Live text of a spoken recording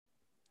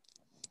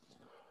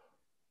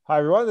Hi,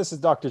 everyone. This is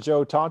Dr.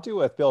 Joe Tontu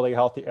with Building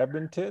Healthy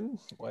Edmonton.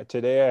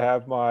 Today I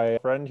have my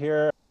friend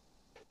here,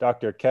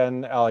 Dr.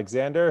 Ken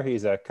Alexander.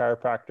 He's a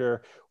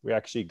chiropractor. We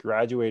actually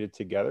graduated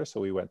together,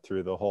 so we went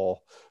through the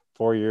whole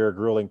 4-year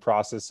grueling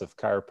process of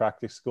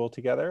chiropractic school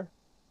together.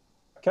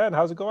 Ken,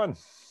 how's it going?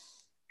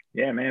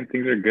 Yeah, man,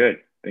 things are good.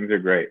 Things are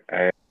great.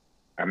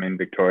 I'm in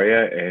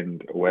Victoria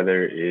and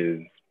weather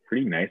is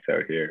pretty nice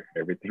out here.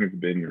 Everything's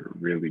been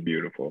really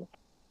beautiful.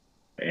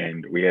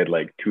 And we had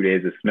like 2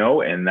 days of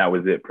snow and that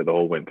was it for the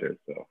whole winter.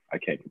 So I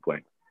can't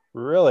complain.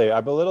 Really,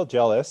 I'm a little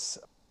jealous.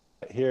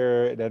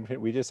 Here in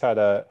Edmonton, we just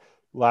had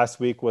last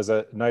week was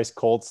a nice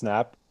cold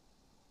snap.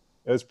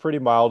 It was pretty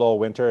mild all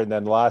winter. And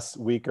then last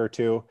week or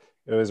two,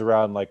 it was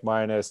around like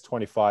minus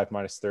 25,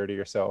 minus 30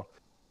 or so.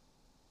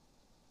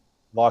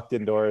 Locked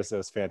indoors. It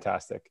was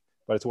fantastic,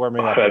 but it's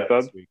warming Oh, up that again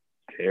this sounds week.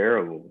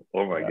 terrible.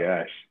 Oh my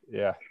Yeah, gosh.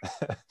 yeah.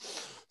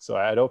 So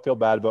I don't feel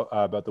bad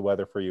about the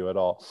weather for you at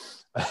all.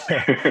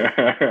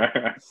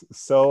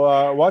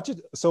 So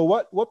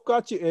what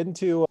got you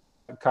into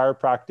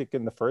chiropractic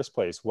in the first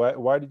place?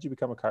 Why did you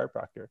become a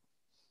chiropractor?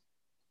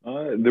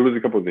 There was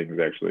a couple of things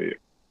actually.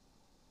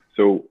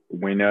 So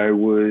when I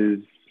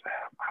would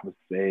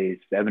say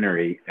 7 or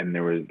 8,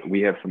 and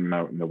we have some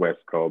out in the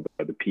West called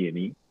the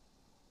P&E,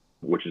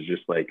 which is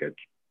just like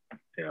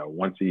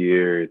once a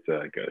year, it's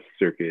like a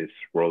circus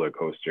roller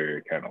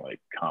coaster kind of like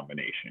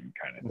combination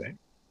kind of thing.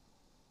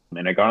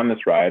 And I got on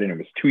this ride, and it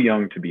was too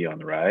young to be on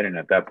the ride. And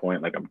at that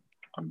point, like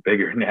I'm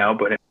bigger now,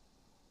 but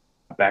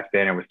back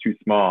then I was too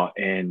small.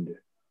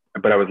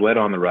 But I was led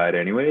on the ride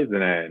anyways,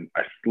 and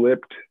I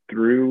slipped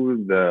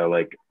through the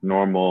like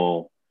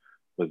normal,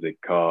 what's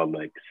it called,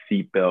 like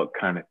seatbelt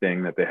kind of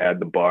thing that they had,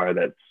 the bar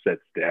that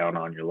sits down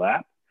on your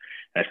lap.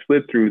 And I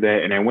slid through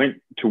that, and I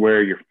went to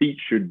where your feet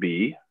should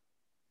be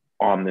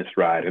on this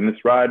ride. And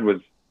this ride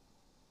was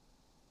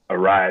a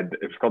ride.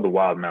 It was called the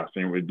Wild Mouse,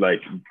 and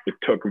it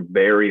took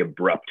very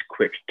abrupt,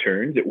 quick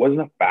turns. It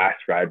wasn't a fast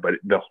ride, but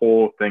the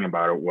whole thing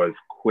about it was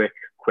quick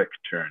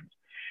turns.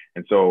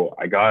 And so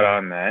I got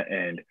on that,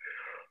 and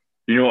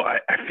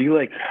I feel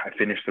like I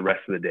finished the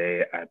rest of the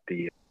day at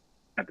the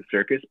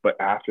circus, but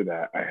after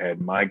that, I had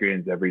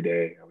migraines every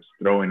day. I was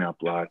throwing up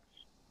lots,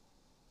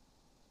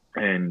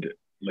 and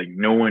like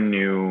no one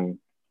knew.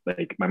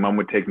 Like my mom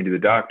would take me to the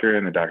doctor,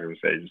 and the doctor would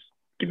say, just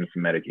give me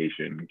some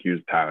medication. Here's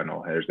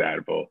Tylenol. Here's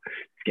Advil.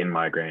 Skin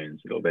migraines.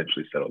 It'll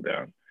eventually settle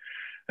down.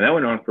 And that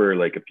went on for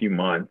like a few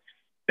months.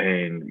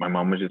 And my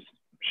mom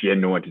she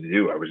hadn't known what to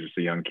do. I was just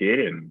a young kid.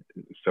 And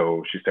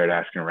so she started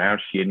asking around.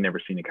 She had never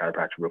seen a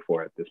chiropractor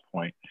before at this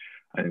point.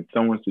 And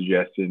someone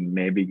suggested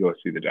maybe go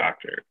see the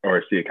doctor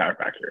or see a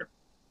chiropractor.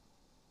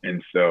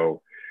 And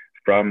so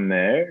from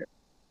there,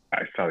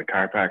 I saw the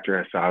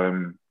chiropractor. I saw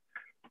them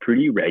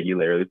pretty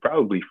regularly,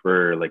 probably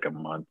for like a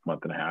month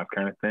and a half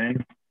kind of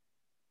thing.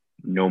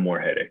 No more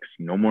headaches,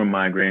 no more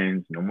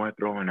migraines, no more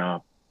throwing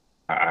up.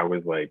 I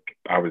was like,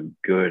 I was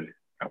good.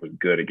 I was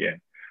good again.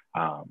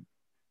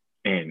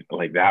 And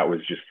like that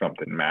was just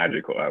something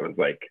magical. I was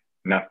like,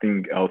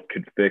 nothing else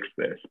could fix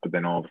this. But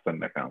then all of a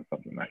sudden I found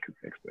something that could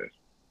fix this.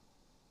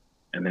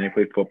 And then I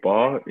played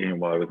football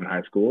while I was in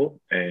high school,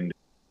 and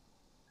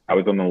I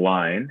was on the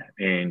line,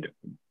 and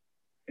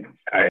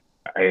I,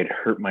 I had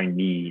hurt my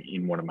knee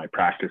in one of my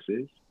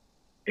practices,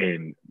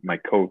 and my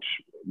coach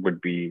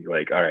would be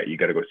like, all right, you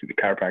got to go see the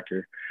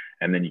chiropractor,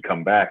 and then you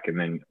come back and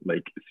then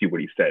like see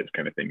what he says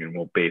kind of thing, and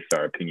we'll base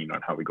our opinion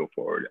on how we go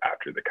forward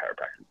after the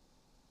chiropractor.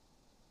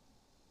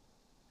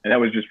 And that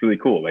was just really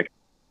cool. Like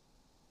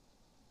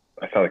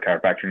I saw the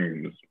chiropractor,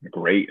 and it was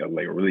great,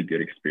 like a really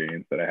good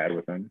experience that I had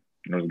with him,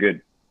 and it was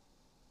good.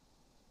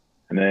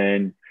 And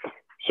then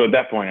so at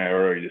that point I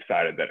already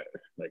decided that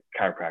like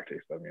chiropractic,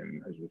 I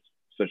mean, it was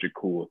such a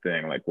cool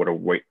thing. Like what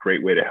a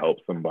great way to help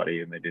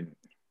somebody. And it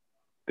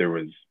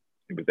was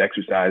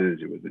exercises,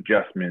 it was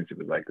adjustments, it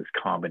was like this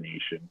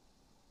combination.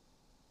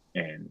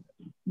 And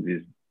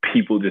these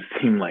people just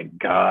seemed like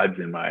gods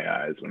in my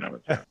eyes when I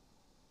was young.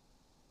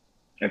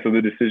 And so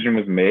the decision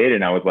was made,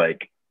 and I was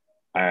like,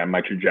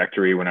 my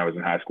trajectory when I was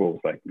in high school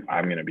was like,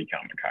 I'm going to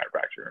become a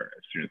chiropractor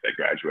as soon as I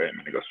graduate. I'm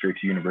going to go straight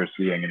to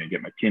university. I'm going to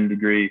get my kin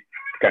degree.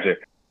 Gotcha.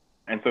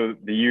 And so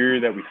the year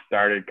that we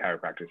started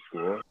chiropractic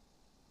school,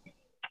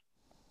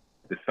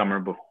 the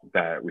summer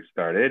that we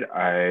started,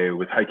 I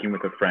was hiking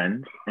with a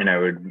friend,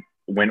 and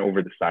went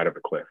over the side of a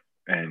cliff,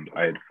 and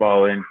I had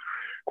fallen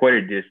quite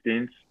a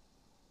distance.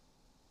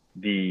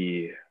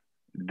 The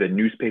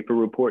newspaper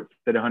report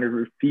said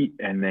 100 feet,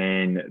 and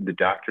then the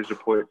doctor's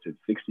report said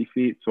 60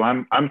 feet. So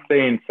I'm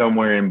saying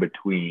somewhere in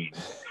between,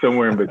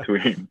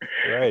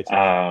 Right.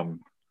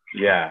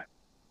 Yeah.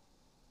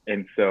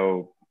 And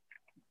so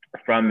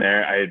from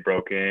there, I had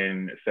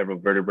broken several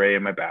vertebrae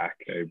in my back.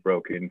 I had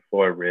broken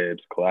 4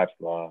 ribs, collapsed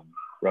lung,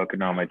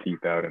 broken all my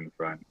teeth out in the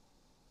front.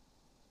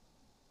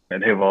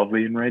 And they've all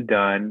been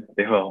redone.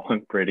 They've all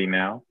look pretty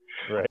now.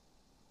 Right.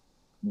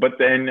 But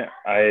then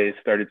I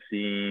started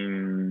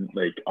seeing,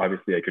 like,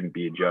 obviously I couldn't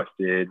be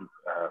adjusted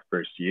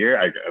first year.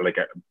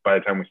 By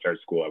the time we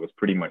started school, I was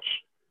pretty much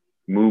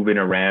moving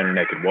around, and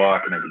I could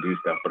walk and I could do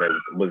stuff, but I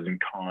was in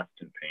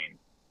constant pain.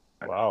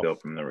 Wow. still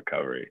from the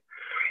recovery.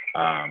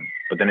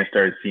 But then I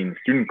started seeing the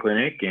student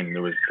clinic, and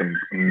there was some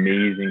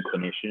amazing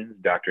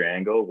clinicians. Dr.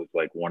 Angle was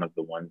like one of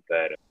the ones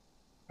that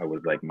I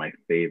was like my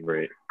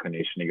favorite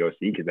clinician to go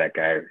see, because that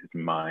guy, his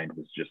mind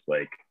was just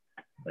like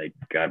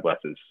God bless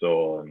his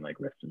soul and like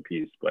rest in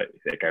peace. But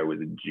that guy was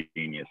a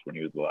genius when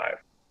he was alive.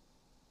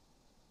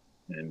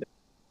 And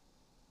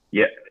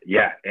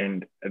yeah,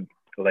 and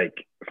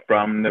like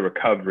from the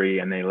recovery,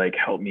 and they like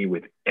helped me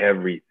with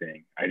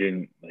everything. I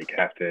didn't like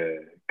have to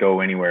go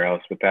anywhere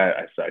else with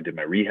that. I did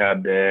my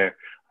rehab there.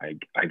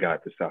 I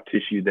got the soft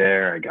tissue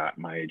there. I got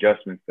my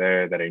adjustments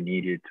there that I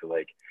needed to,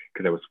 like,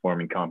 because I was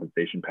forming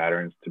compensation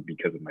patterns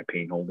because of my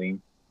pain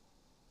holding.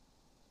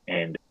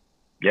 And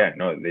yeah,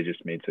 no, they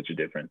just made such a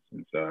difference.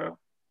 And so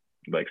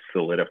like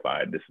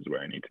solidified, this is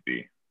where I need to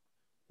be.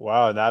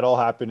 Wow. And that all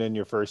happened in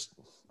your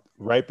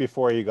right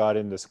before you got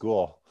into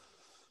school.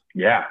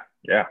 Yeah.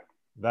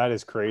 That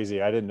is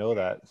crazy. I didn't know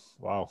that.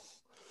 Wow.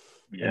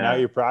 Yeah. And now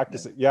you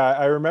practice it. Yeah.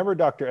 I remember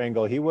Dr.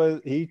 Engel.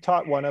 He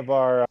taught one of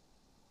our,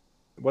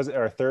 was it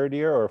our third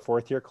year or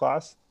fourth year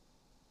class?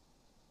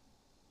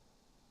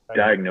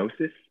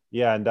 Diagnosis?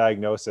 Yeah. And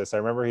diagnosis. I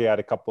remember he had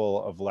a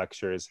couple of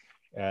lectures,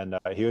 and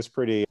he was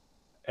pretty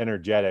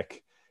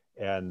energetic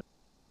and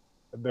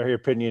very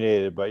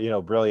opinionated, but,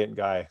 brilliant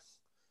guy.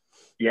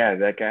 Yeah.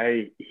 That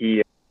guy,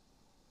 he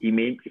gave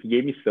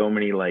me so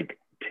many like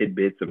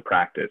tidbits of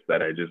practice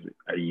that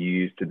I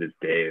use to this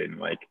day. And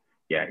like,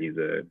 yeah, he was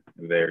a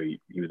very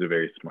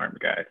smart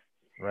guy.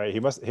 Right.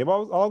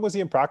 How long was he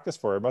in practice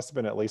for? It must have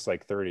been at least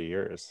like 30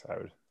 years. I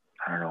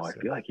don't know. I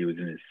feel like he was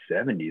in his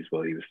 70s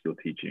while he was still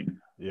teaching.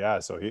 Yeah.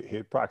 So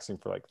he practicing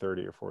for like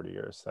 30 or 40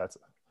 years. That's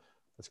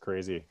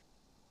crazy.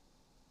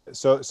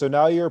 So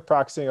now you're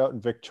practicing out in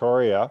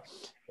Victoria,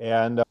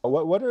 and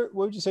what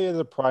would you say are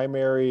the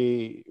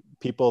primary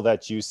people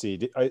that you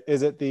see?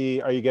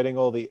 Are you getting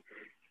all the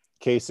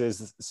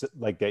cases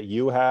like that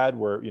you had,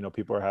 where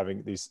people are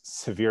having these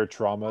severe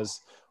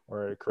traumas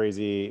or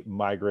crazy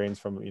migraines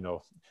from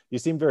you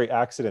seem very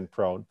accident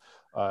prone,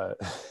 or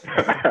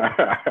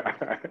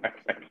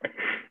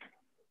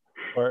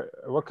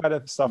what kind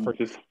of stuff are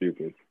just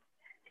stupid?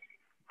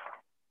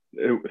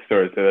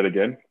 Sorry, say that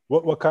again.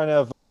 What kind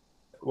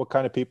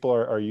of people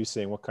are you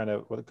seeing? What kind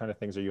of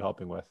things are you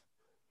helping with?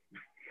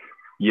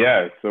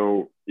 Yeah,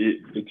 so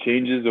it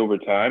changes over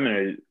time,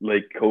 and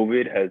like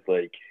COVID has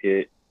like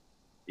hit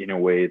in a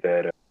way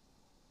that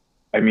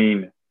I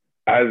mean,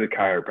 as a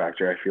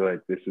chiropractor, I feel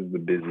like this is the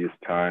busiest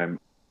time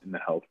in the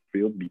health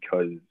field,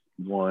 because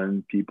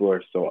one, people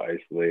are so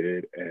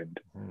isolated, and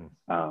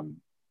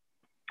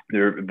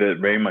they're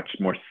very much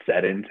more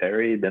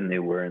sedentary than they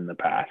were in the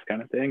past,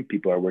 kind of thing.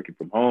 People are working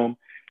from home,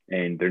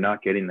 and they're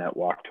not getting that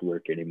walk to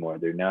work anymore.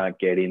 They're not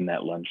getting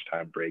that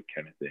lunchtime break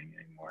kind of thing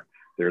anymore.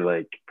 They're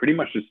like pretty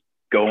much just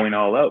going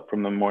all out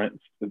from the moment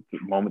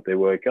they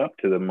wake up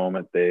to the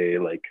moment they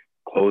like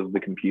close the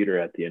computer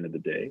at the end of the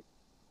day.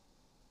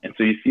 And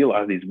so you see a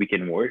lot of these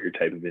weekend warrior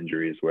type of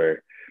injuries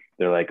where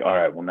they're like, all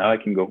right, well, now I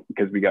can go,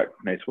 because we got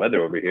nice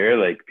weather over here.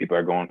 Like, people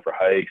are going for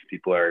hikes,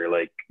 people are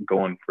like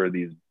going for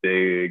these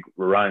big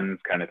runs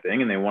kind of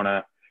thing. And they want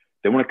to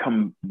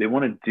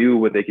do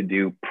what they could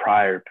do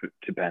prior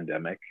to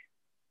pandemic,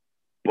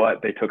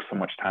 but they took so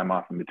much time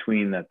off in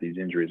between that these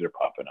injuries are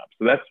popping up.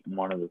 So that's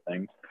one of the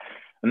things.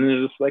 And then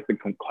there's just like the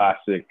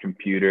classic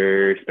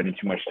computer, spending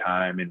too much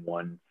time in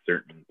one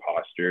certain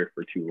posture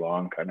for too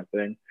long kind of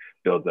thing,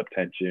 builds up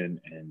tension.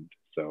 And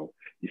so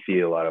you see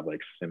a lot of like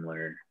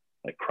similar,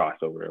 like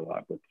crossover a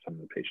lot with some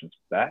of the patients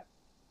with that.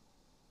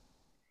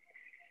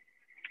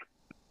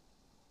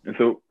 And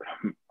so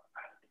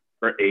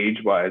for age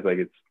wise, like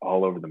it's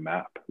all over the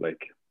map.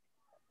 Like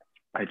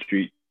I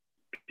treat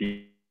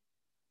people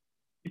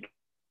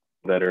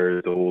that are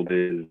as old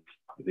as,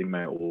 I think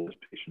my oldest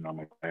patient on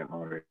my client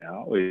line right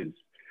now is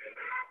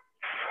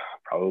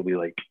probably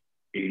like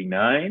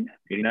 89.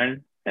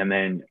 And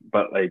then,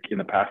 but like in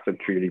the past, I've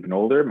treated even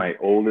older. My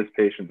oldest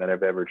patient that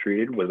I've ever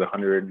treated was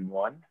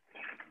 101.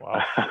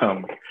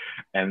 Wow.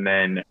 And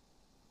then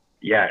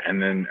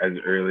as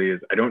early as,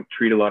 I don't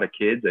treat a lot of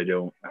kids. I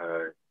don't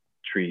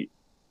treat,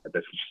 that's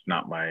just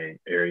not my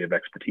area of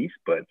expertise,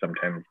 but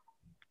sometimes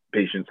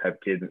patients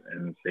have kids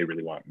and they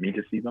really want me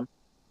to see them.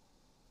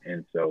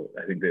 And so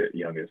I think the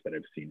youngest that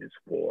I've seen is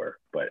 4.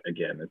 But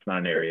again, it's not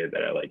an area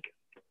that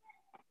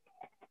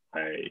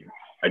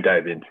I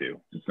dive into.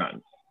 It's not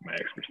my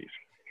expertise.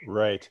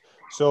 Right.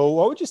 So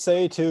what would you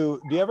say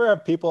do you ever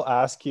have people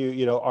ask you,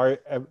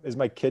 is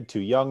my kid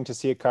too young to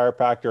see a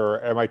chiropractor,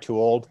 or am I too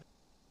old?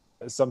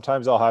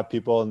 Sometimes I'll have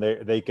people and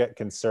they get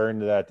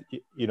concerned that,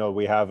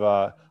 we have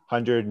a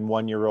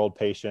 101-year-old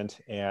patient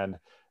and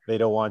they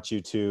don't want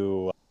you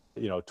to,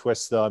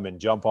 twist them and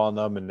jump on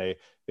them. And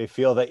they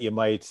feel that you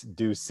might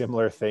do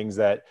similar things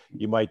that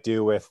you might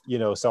do with,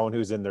 someone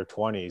who's in their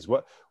 20s.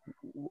 What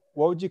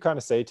would you kind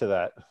of say to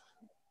that?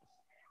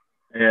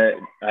 Yeah,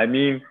 I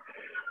mean,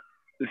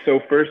 so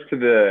first to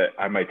the,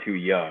 am I too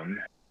young?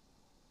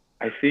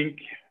 I think,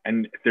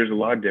 and there's a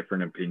lot of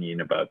different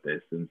opinion about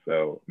this. And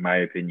so my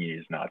opinion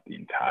is not the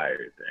entire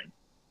thing.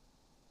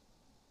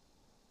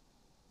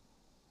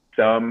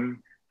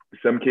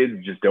 some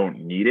kids just don't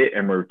need it,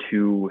 and we're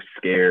too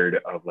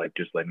scared of like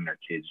just letting our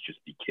kids just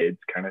be kids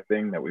kind of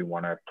thing, that we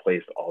want to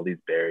place all these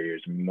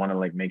barriers, and we want to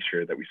like make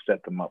sure that we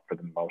set them up for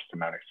the most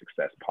amount of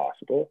success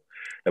possible,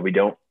 that we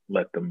don't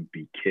let them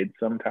be kids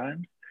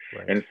sometimes.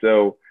 Right. And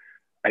so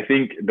I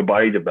think the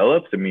body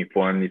develops and we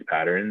form these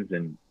patterns,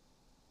 and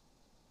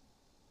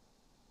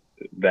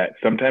that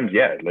sometimes,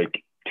 yeah,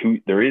 like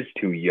there is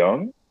too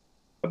young,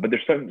 but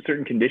there's some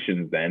certain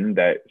conditions then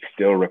that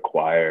still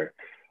require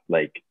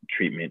like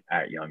treatment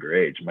at younger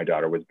age. My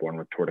daughter was born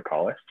with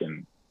torticollis,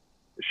 and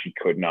she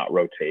could not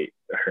rotate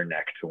her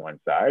neck to one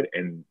side.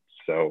 And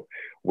so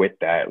with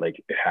that,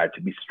 like it had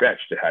to be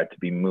stretched, it had to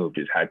be moved,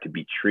 it had to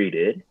be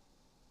treated.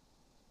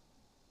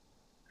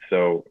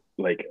 So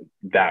like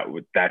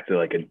that's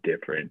like a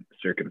different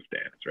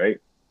circumstance, right?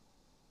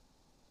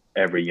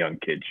 Every young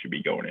kid should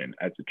be going in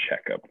as a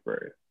checkup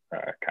for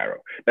chiro.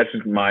 That's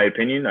just my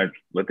opinion. I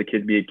let the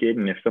kid be a kid,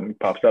 and if something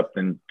pops up,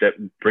 then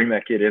bring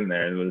that kid in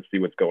there and let's see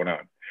what's going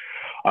on.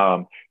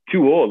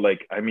 Too old,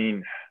 like, I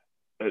mean,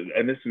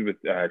 and this is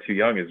with too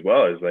young as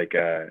well, is like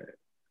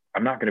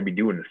I'm not going to be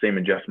doing the same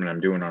adjustment I'm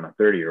doing on a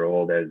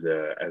 30-year-old as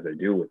I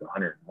do with a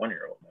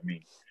 101-year-old. I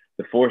mean,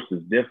 the force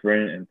is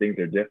different and things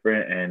are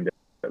different, and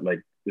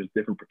like there's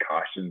different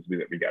precautions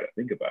that we got to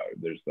think about.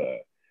 There's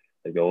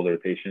like the older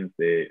patients,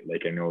 they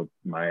like, I know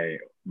the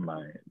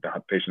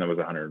patient that was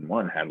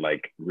 101 had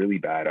like really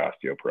bad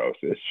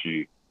osteoporosis.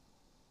 She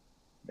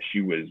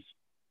was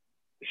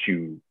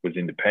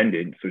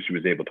independent, so she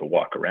was able to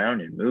walk around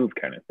and move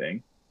kind of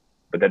thing,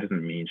 but that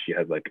doesn't mean she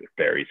has like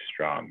very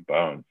strong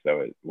bones.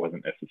 So it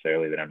wasn't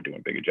necessarily that I'm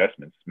doing big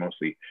adjustments,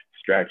 mostly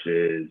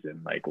stretches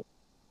and like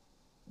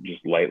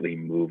just lightly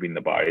moving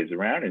the bodies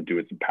around and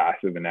doing some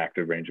passive and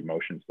active range of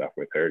motion stuff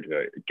with her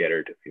to get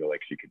her to feel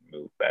like she could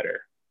move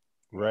better.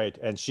 Right.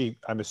 And she,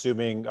 I'm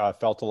assuming,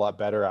 felt a lot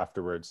better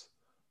afterwards.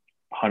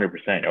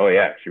 100%. Oh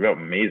yeah, she felt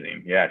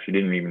amazing. Yeah, she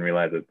didn't even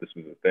realize that this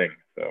was a thing.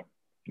 So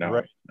no.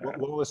 Right.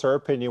 What was her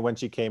opinion when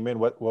she came in?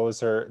 What was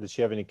her? Did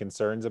she have any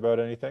concerns about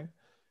anything?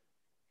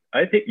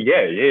 I think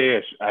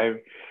yeah.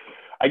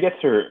 I guess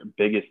her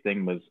biggest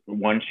thing was,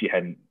 one, she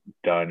hadn't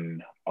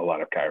done a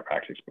lot of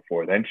chiropractics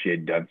before. Then she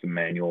had done some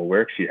manual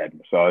work. She had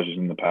massages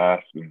in the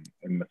past, and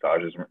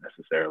massages weren't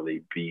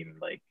necessarily being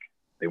like,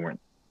 they weren't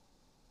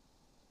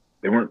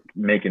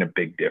making a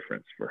big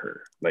difference for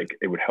her. Like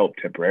it would help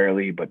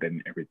temporarily, but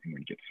then everything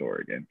would get sore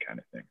again, kind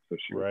of thing. So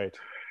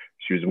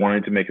she was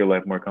wanting to make her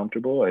life more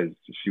comfortable as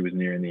she was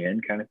nearing the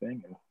end, kind of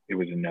thing. It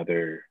was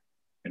another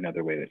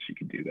way that she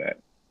could do that.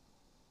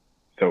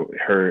 So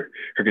her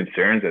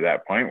concerns at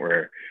that point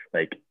were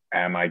like,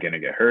 am I going to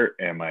get hurt?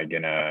 Am I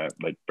going to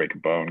like break a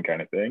bone,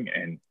 kind of thing?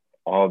 And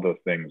all of those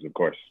things, of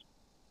course,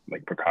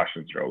 like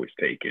precautions are always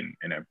taken.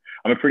 And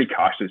I'm a pretty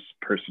cautious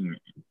person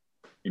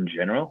in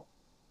general.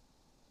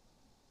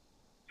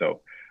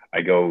 So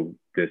I go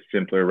the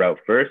simpler route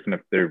first. And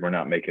if we're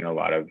not making a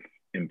lot of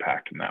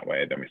impact in that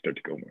way, then we start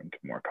to go into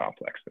more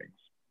complex things.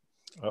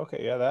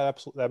 Okay, yeah,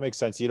 that makes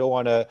sense. You don't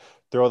want to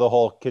throw the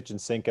whole kitchen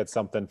sink at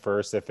something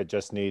first if it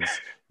just needs,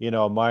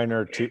 a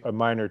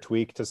minor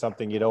tweak to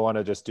something. You don't want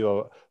to just do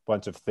a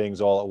bunch of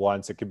things all at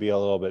once. It could be a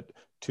little bit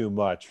too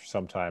much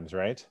sometimes,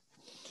 right?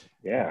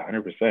 Yeah,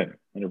 100%.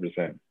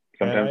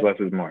 Sometimes less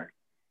is more.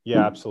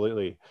 Yeah,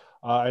 absolutely.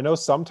 I know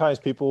sometimes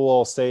people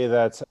will say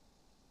that,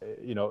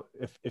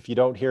 if you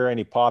don't hear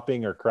any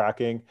popping or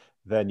cracking,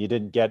 then you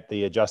didn't get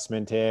the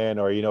adjustment in,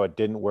 or, it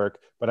didn't work.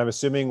 But I'm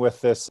assuming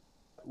with this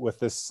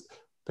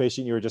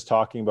patient you were just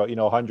talking about,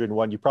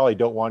 101, you probably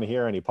don't want to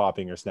hear any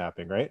popping or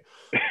snapping, right?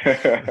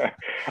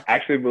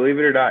 Actually, believe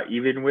it or not,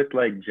 even with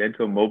like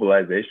gentle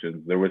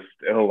mobilizations, there was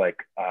still like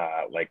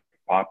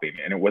popping,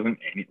 and it wasn't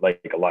any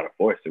like a lot of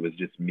force. It was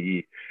just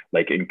me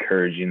like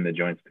encouraging the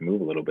joints to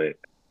move a little bit,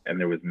 and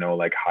there was no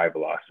like high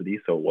velocity,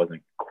 so it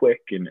wasn't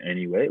quick in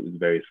any way. It was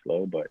very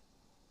slow, but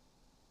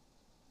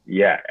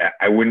yeah,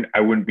 I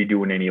wouldn't be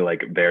doing any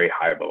like very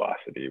high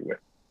velocity with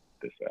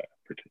this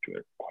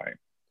particular client.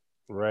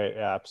 Right.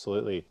 Yeah,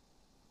 absolutely.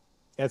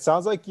 It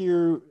sounds like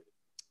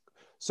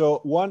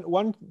so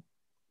one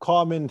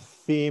common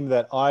theme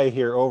that I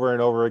hear over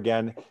and over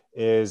again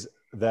is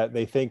that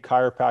they think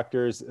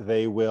chiropractors,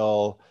 they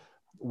will,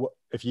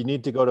 if you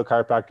need to go to a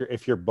chiropractor,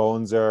 if your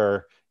bones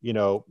are,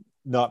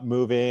 not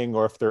moving,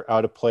 or if they're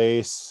out of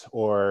place,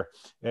 or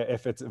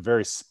if it's a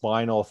very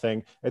spinal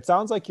thing. It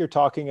sounds like you're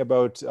talking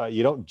about,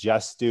 you don't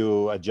just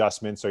do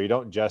adjustments, or you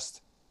don't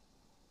just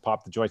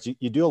pop the joints.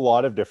 You do a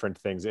lot of different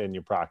things in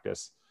your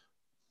practice.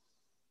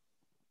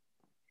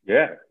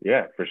 Yeah,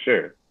 for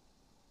sure.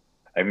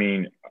 I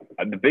mean,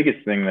 the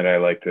biggest thing that I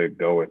like to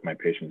go with my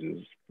patients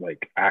is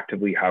like,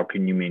 actively, how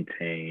can you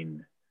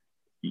maintain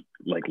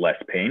like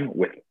less pain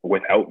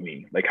without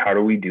me? Like, how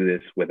do we do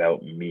this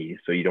without me?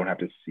 So you don't have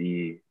to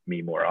see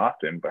me more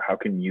often, but how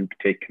can you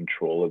take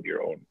control of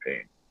your own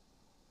pain?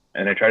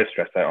 And I try to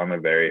stress that on the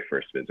very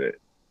first visit.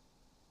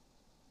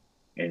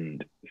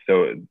 And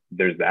so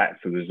there's that.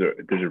 So there's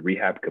a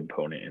rehab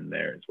component in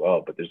there as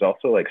well. But there's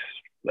also like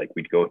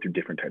we'd go through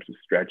different types of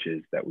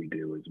stretches that we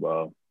do as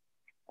well.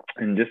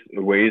 and just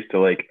ways to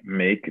like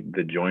make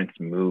the joints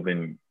move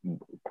in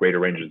greater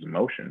ranges of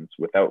motions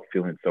without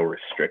feeling so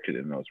restricted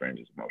in those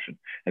ranges of motion.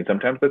 And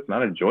sometimes that's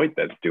not a joint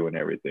that's doing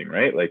everything,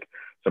 right? Like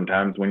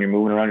sometimes when you're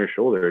moving around your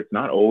shoulder, it's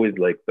not always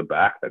like the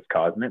back that's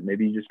causing it.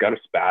 Maybe you just got a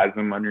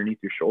spasm underneath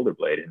your shoulder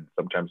blade, and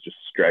sometimes just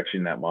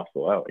stretching that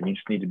muscle out. And you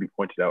just need to be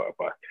pointed out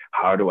about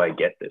how do I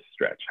get this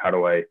stretch? How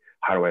do I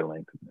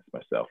lengthen this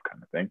myself,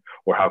 kind of thing?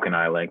 Or how can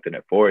I lengthen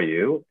it for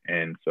you?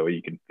 And so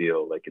you can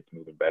feel like it's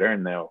moving better.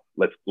 And now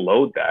let's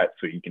load that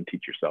so you can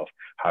teach yourself,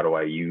 how do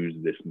I use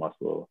this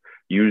muscle,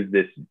 use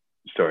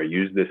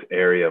this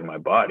area of my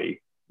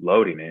body,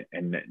 loading it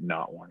and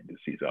not wanting to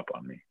seize up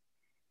on me.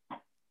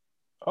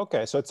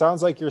 Okay, so it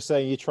sounds like you're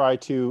saying you try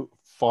to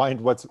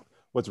find what's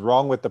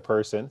wrong with the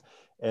person,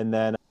 and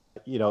then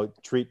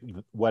treat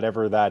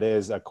whatever that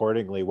is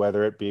accordingly,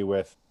 whether it be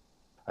with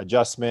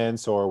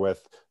adjustments or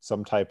with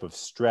some type of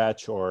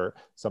stretch or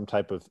some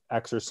type of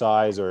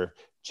exercise, or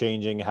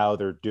changing how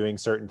they're doing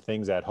certain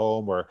things at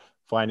home, or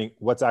finding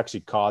what's actually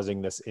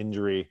causing this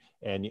injury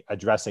and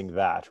addressing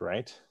that,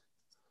 right?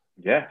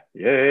 Yeah.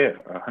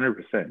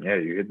 100%. Yeah,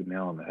 you hit the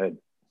nail on the head.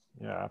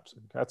 Yeah,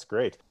 absolutely. That's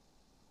great.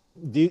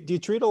 Do you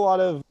treat a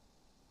lot of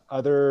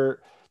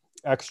other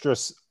extra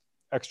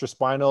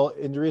spinal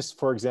injuries?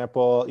 For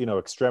example,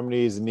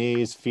 extremities,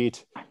 knees,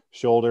 feet,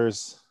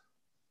 shoulders?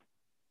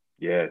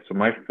 Yeah. So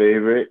my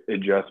favorite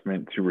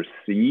adjustment to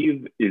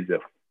receive is a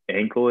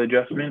ankle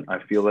adjustment. I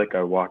feel like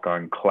I walk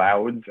on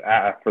clouds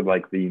for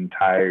like the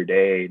entire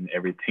day, and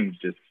everything's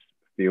just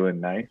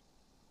feeling nice.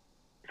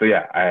 So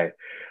yeah, I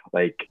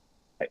like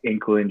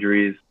ankle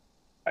injuries.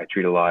 I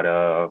treat a lot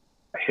of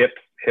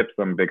hips.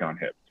 I'm big on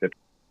hips.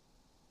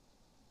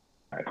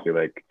 I feel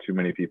like too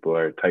many people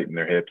are tight in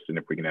their hips, and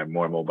if we can have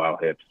more mobile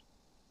hips,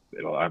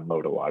 it'll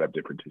unload a lot of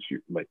different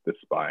tissue, like the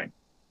spine.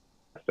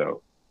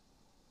 So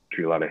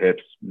treat a lot of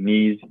hips.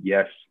 Knees,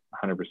 yes,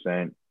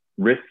 100%.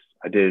 Wrists,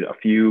 I did a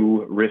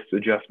few wrist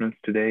adjustments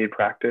today in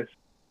practice.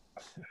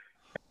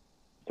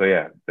 So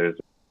yeah, there's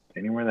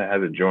anywhere that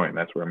has a joint,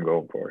 that's where I'm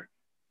going for.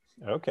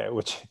 Okay,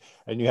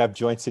 and you have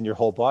joints in your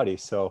whole body,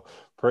 so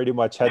pretty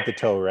much head to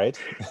toe, right?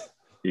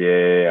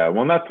 Yeah,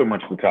 well, not so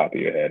much the top of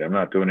your head. I'm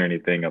not doing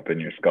anything up in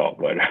your skull,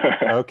 but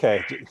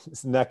okay,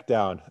 it's neck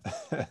down.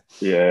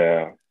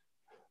 Yeah.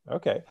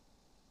 Okay.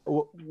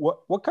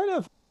 What kind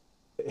of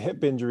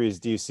hip injuries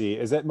do you see?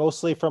 Is it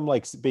mostly from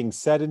like being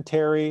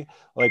sedentary?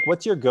 Like,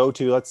 what's your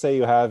go-to? Let's say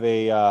you have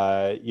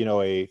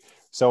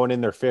someone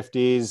in their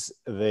 50s,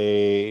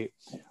 they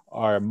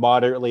are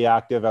moderately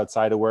active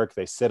outside of work,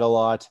 they sit a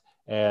lot,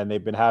 and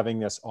they've been having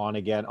this on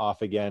again,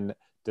 off again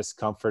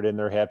discomfort in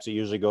their hips. It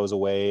usually goes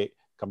away,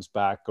 comes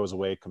back, goes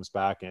away, comes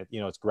back, and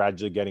it's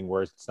gradually getting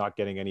worse. It's not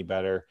getting any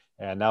better,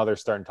 and now they're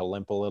starting to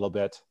limp a little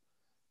bit.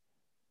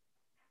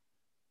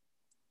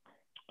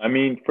 I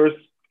mean, first,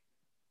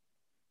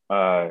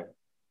 I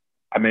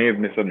may have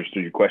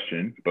misunderstood your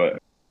question,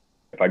 but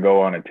if I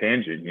go on a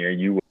tangent here,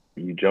 you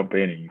jump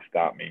in and you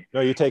stop me.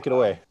 No, you take it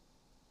away.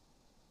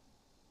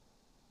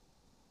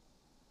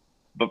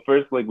 But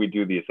first, like, we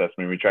do the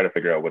assessment, we try to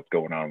figure out what's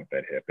going on with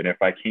that hip. And if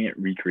I can't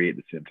recreate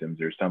the symptoms,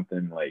 or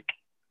something like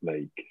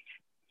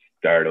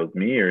startles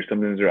me, or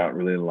something's not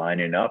really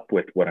lining up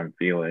with what I'm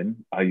feeling,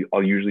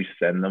 I'll usually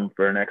send them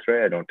for an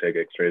x-ray. I don't take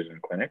x-rays in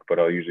clinic, but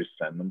I'll usually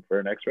send them for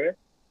an x-ray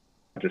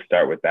to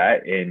start with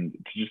that, and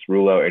to just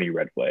rule out any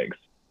red flags.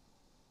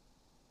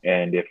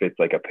 And if it's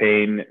like a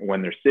pain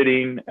when they're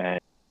sitting and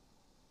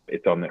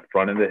it's on the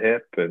front of the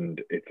hip, and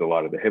it's a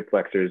lot of the hip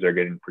flexors are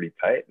getting pretty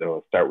tight, then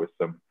I'll start with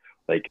some,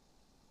 like,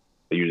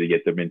 I usually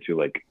get them into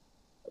like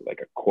the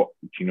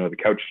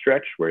couch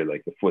stretch, where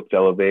like the foot's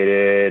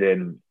elevated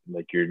and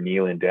like you're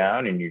kneeling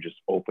down and you just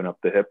open up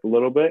the hip a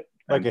little bit.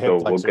 Like a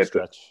hip flexor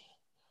stretch.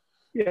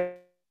 Yeah.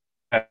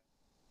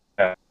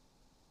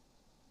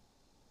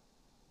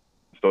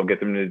 So I'll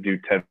get them to do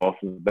 10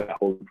 pulses back,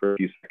 hold for a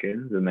few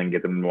seconds, and then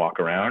get them to walk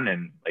around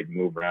and like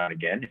move around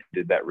again.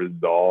 Did that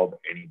resolve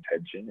any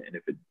tension? And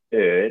if it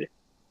did,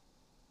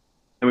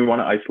 then we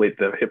want to isolate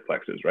the hip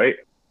flexors, right?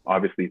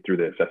 Obviously through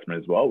the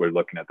assessment as well, we're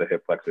looking at the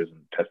hip flexors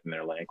and testing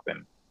their length,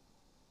 and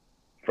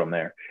from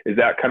there. Is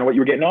that kind of what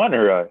you were getting on,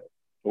 or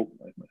it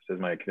says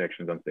my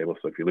connection's unstable,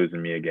 so if you're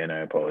losing me again,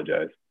 I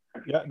apologize.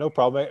 Yeah, no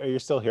problem. You're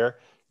still here.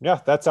 Yeah,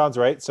 that sounds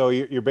right. So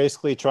you're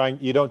basically trying,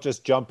 you don't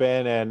just jump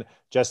in and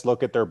just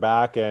look at their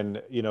back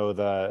and,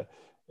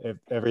 if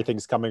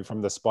everything's coming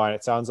from the spine.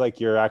 It sounds like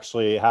you're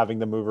actually having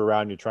them move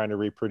around. You're trying to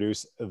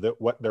reproduce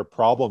what their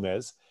problem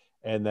is,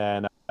 and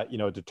then,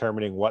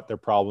 determining what their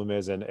problem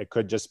is. And it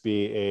could just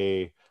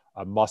be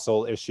a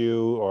muscle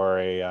issue, or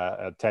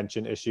a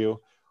tension issue,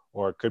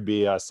 or it could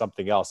be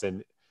something else.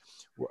 And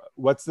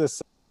what's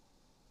this?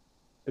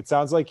 It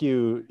sounds like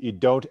you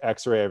don't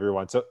x-ray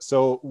everyone.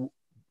 So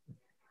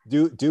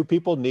do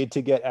people need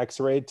to get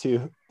x-rayed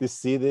to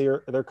see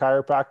their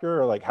chiropractor,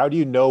 or like, how do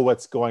you know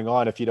what's going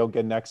on if you don't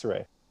get an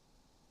x-ray?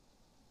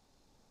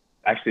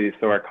 Actually,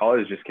 so our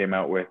college just came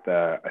out with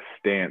a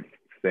stance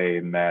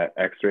saying that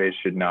x-rays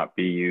should not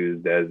be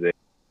used as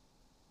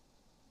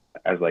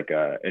like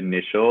a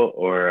initial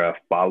or a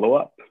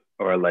follow-up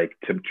or like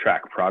to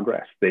track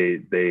progress,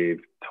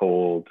 they've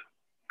told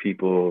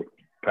people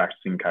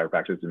practicing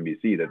chiropractic in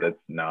BC that that's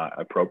not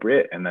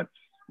appropriate and that's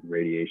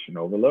radiation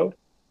overload.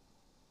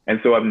 And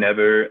so I've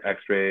never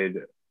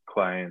x-rayed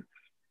clients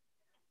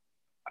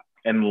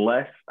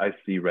unless I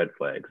see red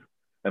flags,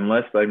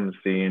 unless I'm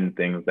seeing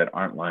things that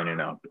aren't lining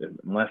up,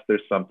 unless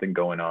there's something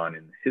going on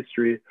in the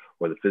history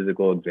or the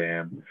physical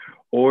exam,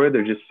 or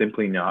they're just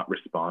simply not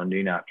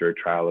responding after a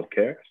trial of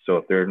care. So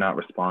if they're not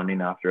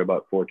responding after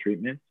about 4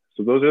 treatments,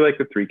 so those are like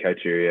the 3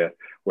 criteria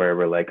where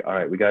we're like, all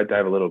right, we got to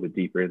dive a little bit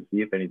deeper and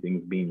see if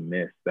anything's being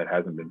missed that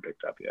hasn't been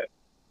picked up yet.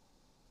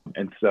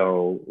 And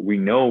so we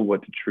know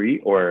what to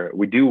treat, or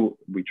we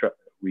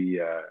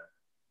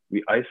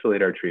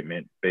isolate our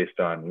treatment based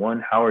on,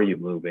 one, how are you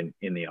moving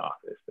in the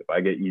office? If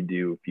I get you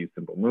do a few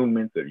simple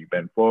movements, if you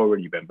bend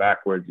forward, you bend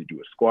backwards, you do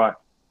a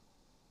squat,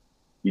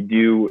 you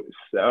do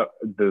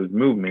those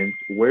movements,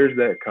 where's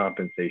that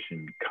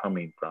compensation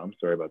coming from?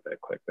 Sorry about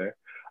that click there.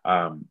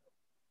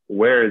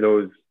 Where are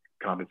those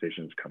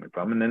compensations coming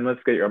from? And then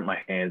let's get my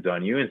hands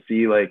on you and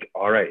see, like,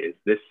 all right, is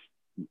this,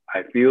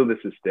 I feel this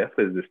is stiff,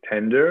 is this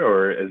tender,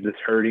 or is this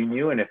hurting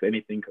you? And if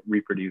anything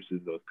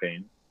reproduces those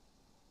pains,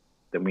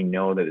 then we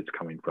know that it's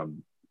coming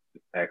from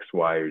X,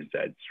 Y, or Z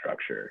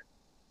structure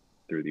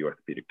through the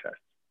orthopedic test.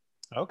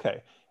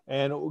 Okay.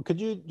 And could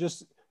you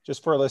just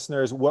for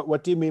listeners,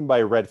 what do you mean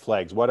by red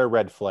flags? What are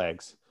red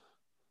flags?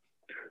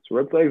 So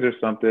red flags are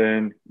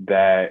something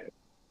that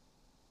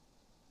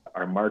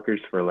are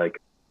markers for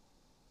like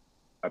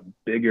a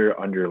bigger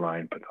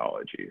underlying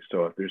pathology.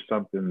 So if there's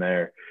something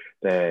there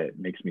that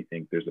makes me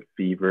think there's a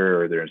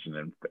fever, or there's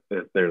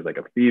like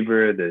a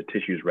fever, the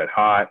tissue is red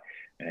hot,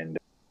 and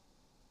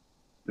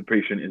the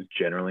patient is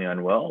generally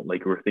unwell,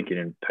 like we're thinking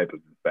in type of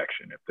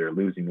infection. If they're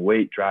losing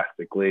weight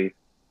drastically,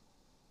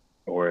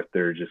 or if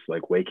they're just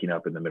like waking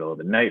up in the middle of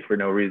the night for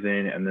no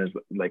reason, and there's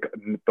like,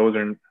 those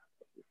are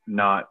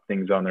not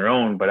things on their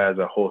own, but as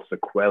a whole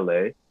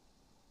sequelae,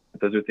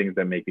 those are things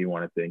that make me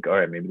want to think, all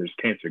right, maybe there's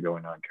cancer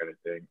going on, kind of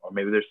thing, or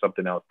maybe there's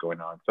something else going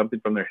on,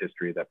 something from their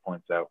history that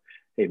points out,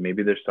 hey,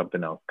 maybe there's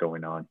something else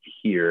going on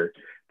here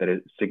that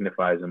it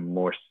signifies a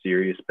more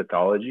serious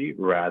pathology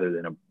rather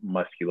than a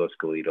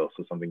musculoskeletal,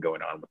 so something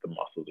going on with the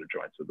muscles or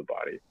joints of the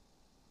body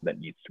that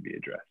needs to be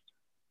addressed.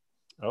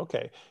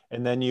 Okay.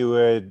 And then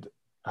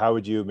how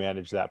would you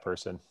manage that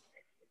person?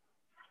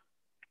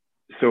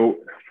 So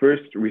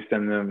first we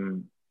send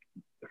them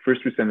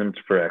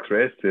for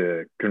x-rays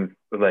to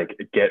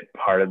get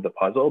part of the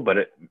puzzle, but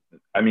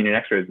an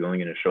x-ray is only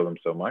going to show them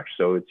so much.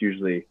 So it's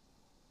usually,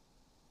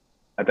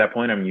 at that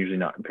point, I'm usually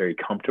not very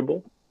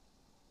comfortable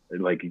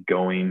like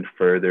going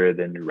further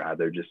than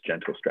rather just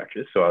gentle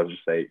stretches. So I'll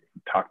just say,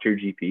 talk to your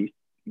GP,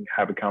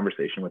 have a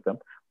conversation with them,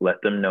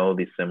 let them know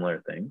these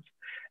similar things,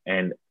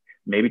 and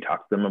maybe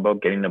talk to them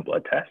about getting a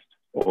blood test,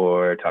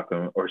 or talk to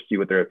them, or see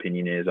what their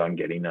opinion is on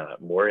getting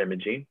more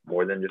imaging,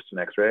 more than just an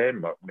x-ray,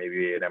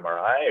 maybe an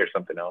MRI or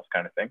something else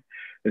kind of thing,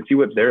 and see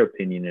what their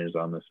opinion is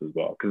on this as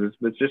well. Because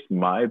it's just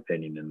my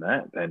opinion in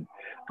that, and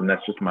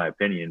that's just my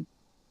opinion.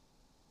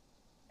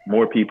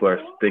 More people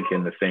are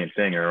thinking the same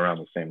thing or around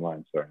the same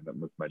line. Sorry, that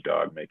was my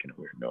dog making a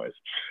weird noise.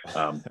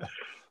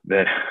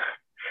 Then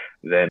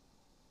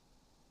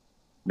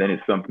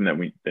it's something that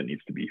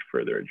needs to be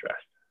further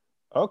addressed.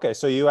 Okay,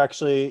 so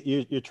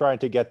you're trying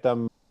to get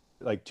them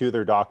like to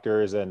their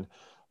doctors and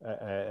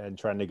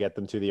trying to get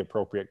them to the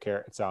appropriate care,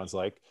 it sounds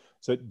like.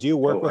 So do you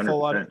work with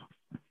 100%.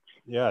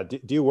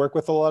 Do you work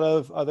with a lot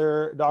of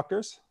other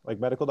doctors, like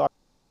medical doctors?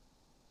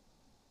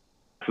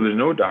 So there's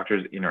no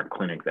doctors in our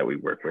clinic that we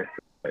work with.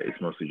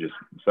 It's mostly just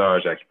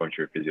massage,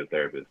 acupuncture,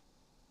 physiotherapist,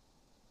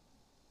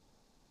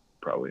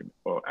 probably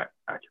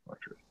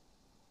acupuncturist.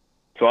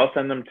 So I'll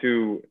send them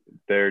to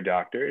their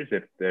doctors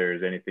if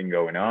there's anything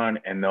going on,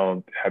 and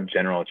they'll have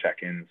general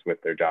check-ins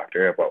with their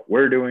doctor about what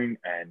we're doing.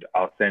 And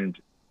I'll send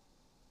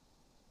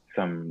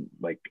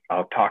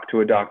I'll talk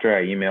to a doctor.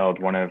 I emailed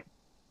one of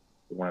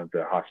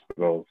the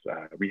hospitals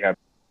we have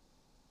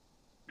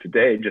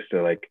today just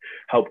to like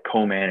help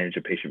co-manage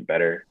a patient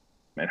better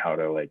and how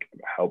to like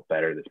help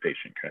better this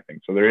patient kind of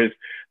thing. So there is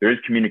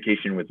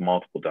communication with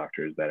multiple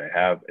doctors that I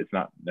have. It's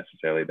not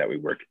necessarily that we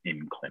work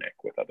in clinic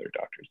with other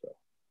doctors though.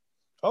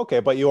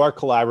 Okay, but you are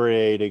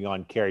collaborating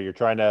on care. You're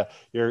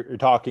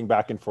talking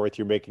back and forth.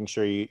 You're making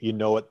sure you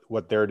know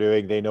what they're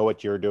doing. They know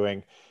what you're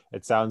doing.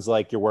 It sounds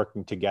like you're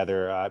working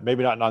together,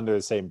 maybe not under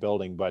the same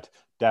building, but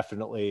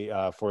definitely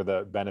for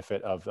the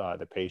benefit of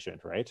the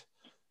patient, right?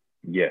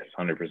 Yes,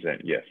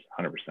 100%. Yes,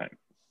 100%.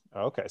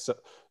 Okay,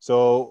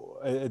 so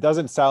it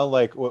doesn't sound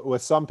like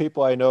with some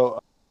people I know,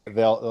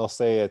 they'll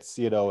say it's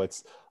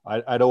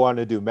I don't want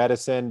to do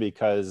medicine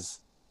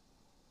because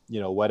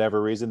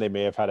whatever reason they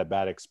may have had a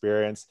bad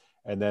experience.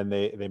 And then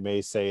they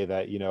may say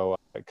that,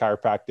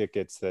 chiropractic,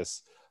 it's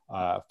this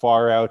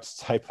far out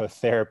type of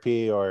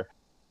therapy, or,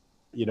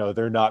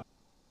 they're not.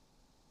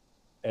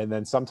 And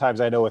then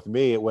sometimes I know with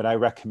me, when I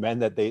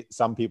recommend that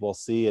some people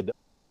see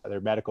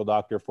their medical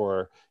doctor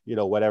for,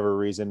 whatever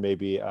reason may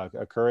be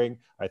occurring,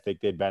 I think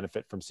they'd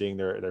benefit from seeing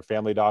their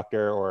family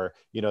doctor, or,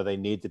 they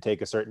need to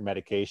take a certain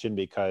medication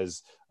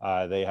because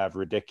they have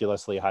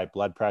ridiculously high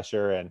blood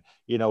pressure and,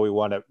 we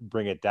want to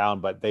bring it down,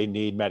 but they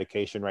need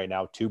medication right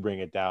now to bring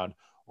it down.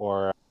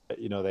 Or,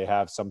 they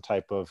have some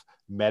type of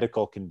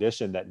medical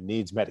condition that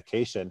needs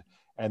medication.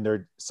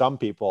 And some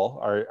people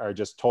are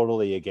just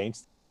totally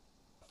against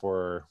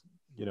for,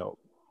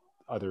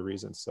 other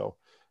reasons. So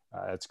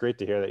it's great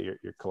to hear that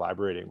you're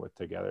collaborating with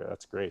together.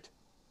 That's great.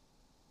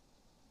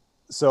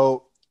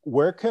 So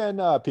where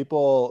can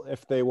people,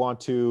 if they want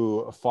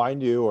to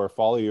find you or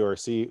follow you or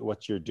see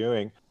what you're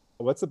doing,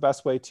 what's the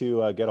best way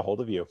to get a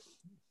hold of you?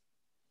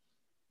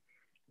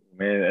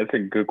 Man, that's a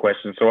good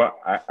question. So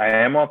I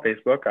am on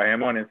Facebook. I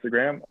am on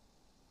Instagram.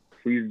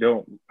 Please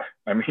don't.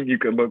 I mean, you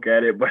could look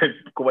at it, but it's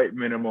quite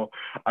minimal.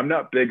 I'm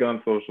not big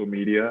on social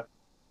media.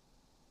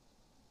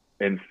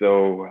 And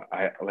so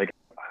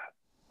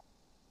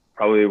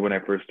probably when I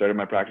first started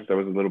my practice, I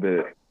was a little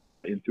bit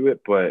into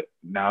it, but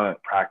now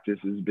that practice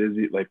is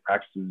busy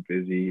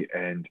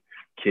and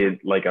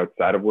kids, like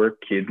outside of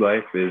work, kid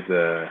life is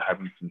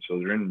having some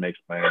children makes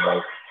my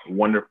life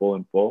wonderful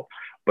and full,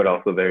 but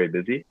also very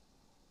busy.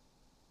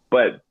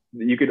 But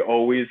you could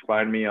always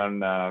find me on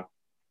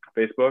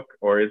Facebook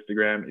or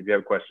Instagram. If you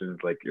have questions,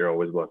 you're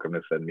always welcome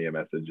to send me a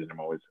message, and I'm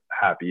always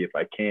happy if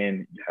I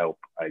can help.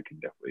 I can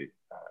definitely,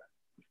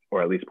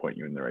 or at least point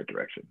you in the right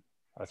direction.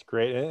 That's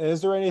great. And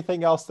is there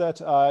anything else that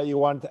you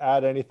wanted to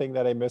add? Anything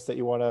that I missed that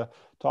you want to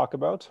talk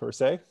about or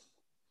say?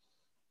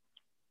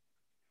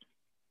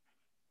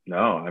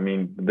 No, I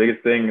mean, the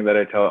biggest thing that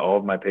I tell all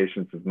of my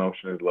patients is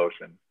motion is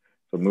lotion.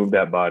 So move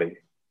that body.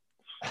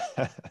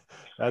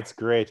 That's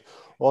great.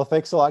 Well,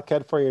 thanks a lot,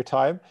 Ken, for your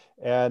time.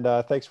 And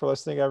thanks for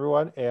listening,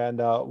 everyone. And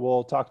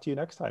we'll talk to you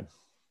next time.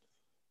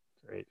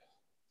 Great.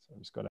 So I'm just going to